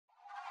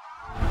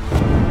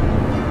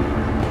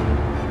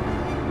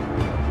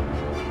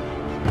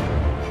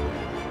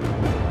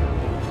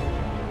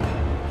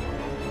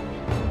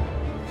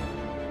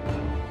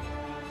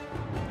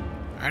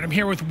I'm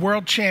here with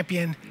world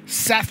champion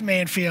Seth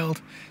Manfield.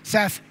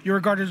 Seth, you're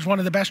regarded as one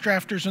of the best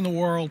drafters in the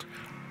world.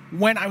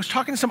 When I was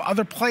talking to some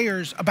other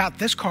players about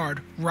this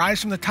card,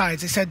 Rise from the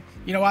Tides, they said,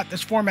 you know what,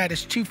 this format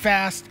is too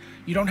fast.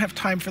 You don't have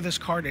time for this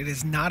card. It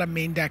is not a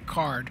main deck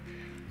card.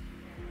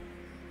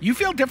 You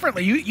feel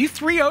differently. You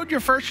 3-0'd your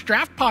first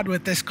draft pod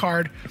with this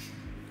card.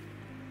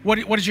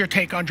 What is your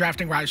take on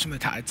drafting Rise from the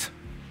Tides?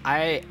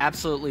 I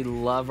absolutely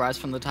love Rise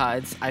from the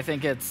Tides. I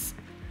think it's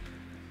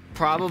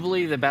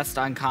probably the best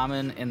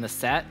uncommon in the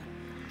set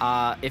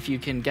if you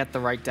can get the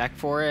right deck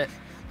for it.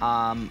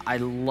 I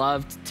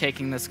loved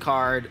taking this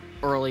card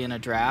early in a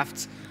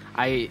draft.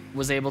 I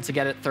was able to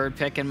get it 3rd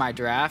pick in my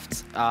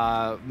draft,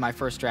 my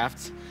first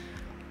draft,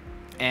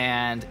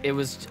 and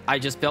I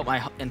just built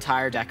my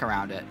entire deck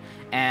around it.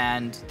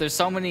 And there's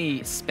so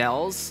many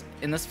spells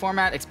in this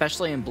format,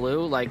 especially in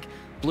blue. Like,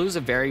 blue's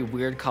a very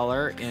weird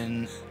color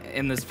in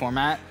this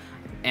format,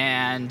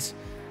 and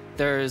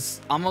there's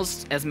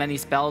almost as many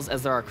spells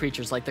as there are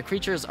creatures. Like, the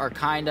creatures are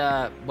kind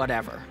of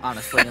whatever,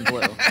 honestly, in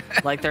blue.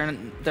 Like,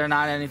 they're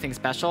not anything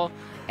special,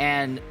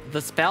 and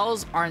the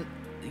spells aren't.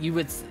 You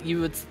would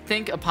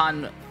think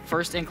upon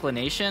first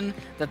inclination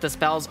that the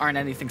spells aren't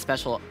anything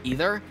special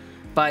either,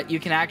 but you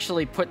can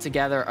actually put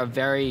together a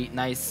very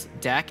nice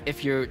deck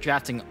if you're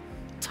drafting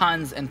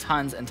tons and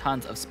tons and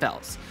tons of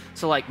spells.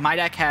 So, like, my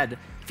deck had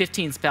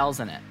 15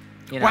 spells in it.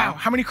 You know? Wow,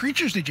 how many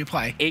creatures did you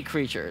play? 8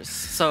 creatures.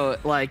 So,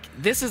 like,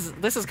 this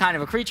is kind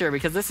of a creature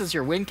because this is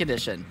your win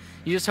condition.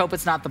 You just hope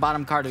it's not the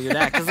bottom card of your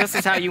deck, because this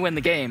is how you win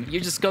the game. You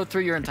just go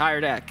through your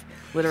entire deck,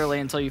 literally,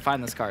 until you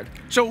find this card.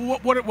 So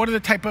what are the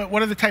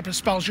type of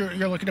spells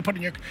you're looking to put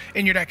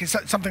in your deck? Is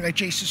that something like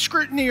Jace's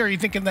Scrutiny, or are you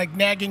thinking like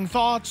Nagging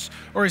Thoughts,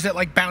 or is it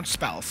like bounce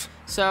spells?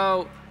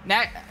 So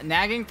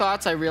Nagging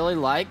Thoughts I really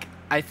like.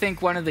 I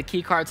think one of the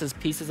key cards is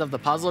Pieces of the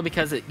Puzzle,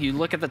 because you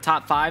look at the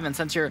top 5, and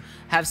since you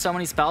have so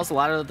many spells, a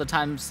lot of the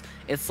times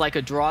it's like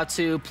a draw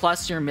 2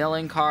 plus your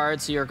milling card,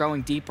 so you're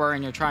going deeper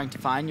and you're trying to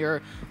find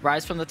your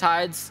Rise from the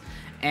Tides.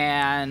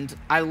 And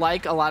I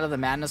like a lot of the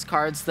Madness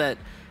cards that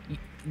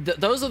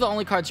those are the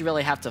only cards you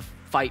really have to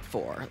fight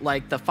for,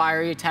 like the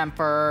Fiery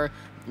Temper,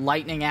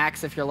 Lightning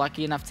Axe if you're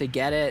lucky enough to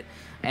get it,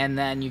 and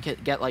then you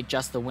could get like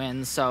Just the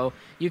Wind. So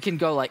you can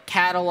go like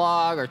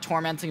Catalog or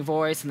Tormenting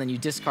Voice, and then you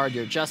discard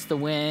your Just the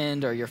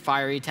Wind or your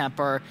Fiery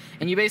Temper,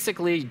 and you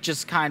basically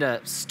just kind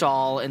of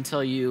stall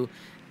until you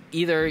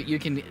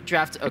can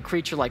draft a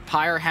creature like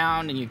Pyre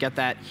Hound and you get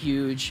that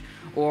huge,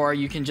 or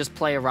you can just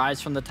play a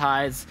Rise from the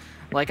Tides.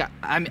 Like,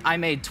 I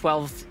made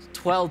 12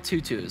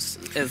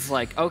 2/2s. It's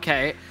like,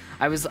 okay,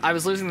 I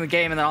was losing the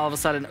game, and then all of a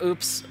sudden,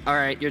 oops, all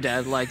right, you're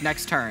dead. Like,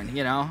 next turn,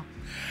 you know?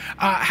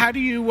 How do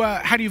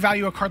you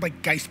value a card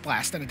like Geist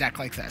Blast in a deck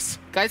like this?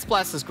 Geist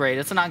Blast is great.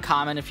 It's an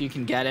uncommon if you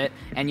can get it,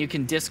 and you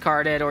can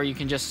discard it, or you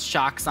can just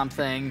shock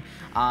something.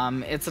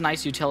 It's a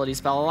nice utility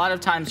spell. A lot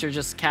of times you're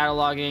just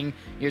cataloging,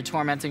 you're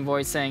Tormenting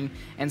Voicing,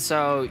 and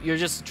so you're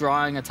just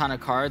drawing a ton of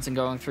cards and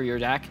going through your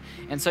deck.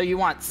 And so you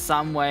want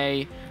some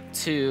way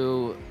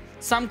to...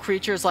 Some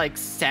creatures like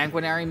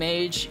Sanguinary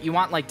Mage, you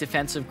want like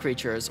defensive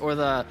creatures, or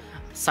the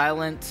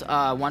Silent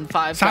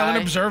 1/5 Silent guy.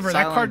 Observer.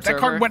 That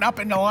card went up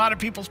in a lot of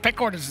people's pick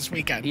orders this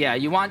weekend. Yeah,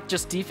 you want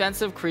just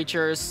defensive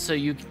creatures, so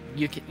you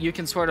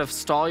can sort of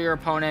stall your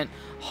opponent,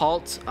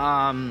 halt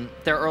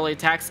their early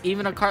attacks.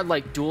 Even a card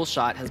like Dual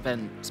Shot has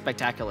been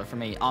spectacular for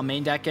me. I'll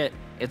main deck it.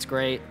 It's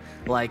great.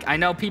 Like, I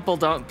know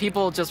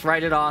people just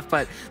write it off,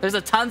 but there's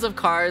a tons of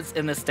cards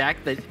in this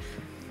deck that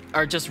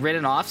are just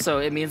written off, so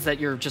it means that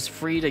you're just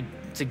free to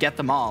get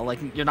them all. Like,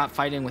 you're not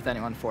fighting with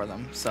anyone for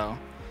them. So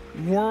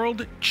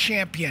world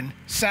champion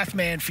Seth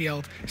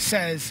Manfield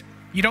says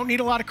you don't need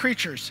a lot of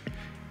creatures,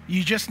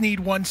 you just need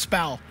one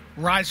spell: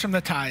 Rise from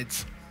the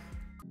Tides.